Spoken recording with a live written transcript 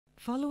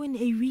Following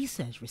a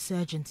recent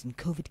resurgence in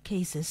COVID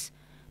cases,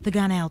 the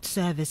Ghana Health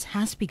Service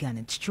has begun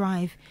its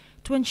drive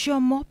to ensure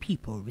more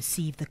people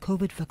receive the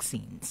COVID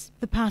vaccines.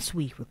 The past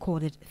week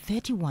recorded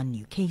 31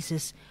 new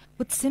cases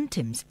with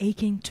symptoms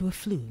akin to a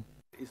flu.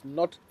 It's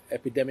not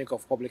epidemic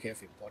of public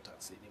health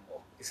importance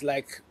anymore. It's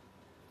like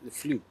the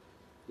flu.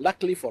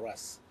 Luckily for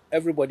us,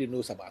 everybody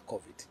knows about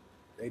COVID.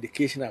 The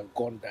education has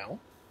gone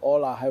down.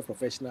 All our health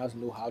professionals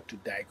know how to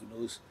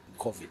diagnose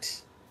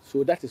COVID.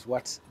 So that is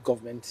what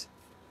government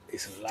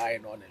is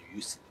relying on and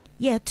using.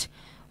 Yet,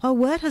 while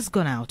word has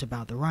gone out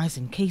about the rise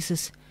in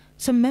cases,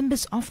 some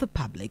members of the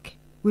public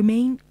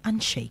remain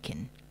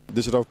unshaken.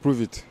 They should have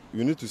proved it.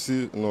 You need to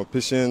see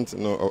patients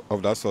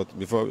of that sort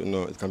before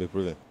it can be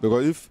proven.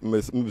 Because if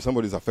maybe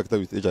somebody is affected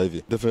with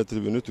HIV, definitely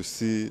we need to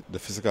see the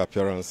physical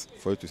appearance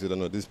for you to say that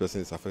no, this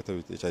person is affected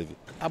with HIV.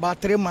 About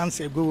 3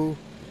 months ago,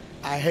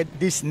 I heard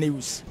this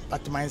news,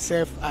 but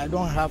myself, I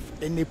don't have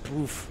any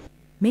proof.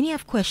 Many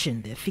have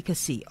questioned the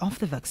efficacy of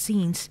the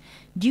vaccines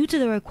due to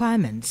the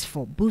requirements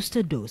for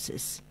booster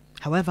doses.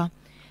 However,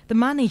 the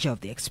manager of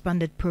the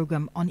expanded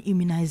program on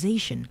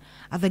immunization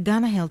at the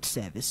Ghana Health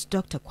Service,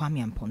 Dr.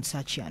 Kwame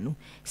Amponsachianu,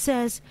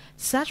 says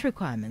such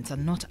requirements are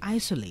not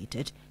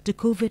isolated to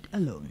COVID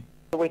alone.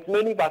 With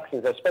many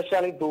vaccines,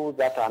 especially those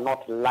that are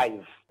not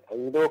live,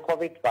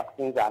 COVID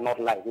vaccines are not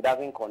live. It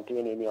doesn't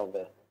contain any of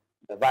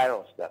the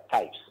virus, the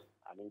types,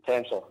 in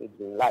terms of it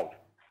being live.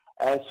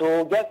 And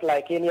so just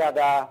like any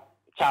other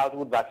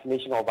childhood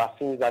vaccination or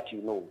vaccines that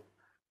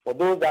for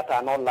those that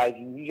are not live,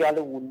 you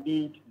usually will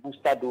need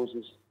booster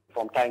doses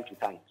from time to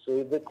time. So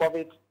if the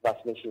COVID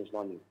vaccination is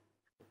not new,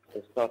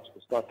 it's not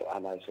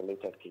an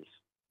isolated case.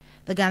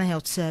 The Ghana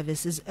Health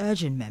Service is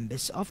urging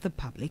members of the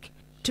public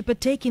to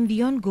partake in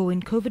the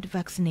ongoing COVID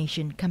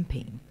vaccination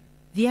campaign.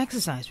 The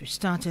exercise, which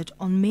started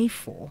on May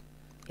 4,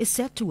 is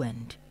set to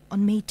end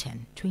on May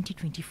 10,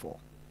 2024.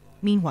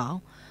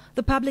 Meanwhile,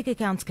 the Public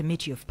Accounts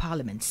Committee of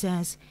Parliament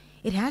says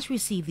it has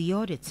received the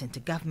audits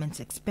into government's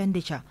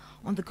expenditure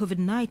on the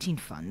COVID-19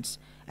 funds,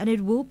 and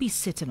it will be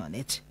sitting on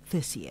it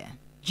this year.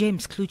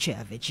 James Kluche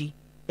Aveji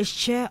is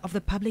chair of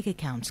the Public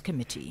Accounts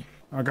Committee.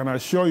 I can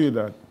assure you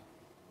that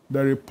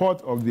the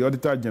report of the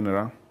Auditor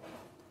General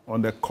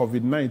on the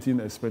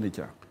COVID-19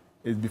 expenditure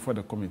is before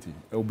the committee.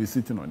 It will be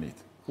sitting on it.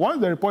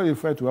 Once the report is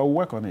referred to, I will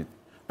work on it.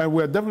 And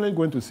we are definitely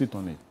going to sit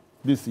on it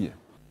this year.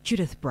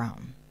 Judith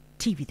Brown,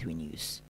 TV3 News.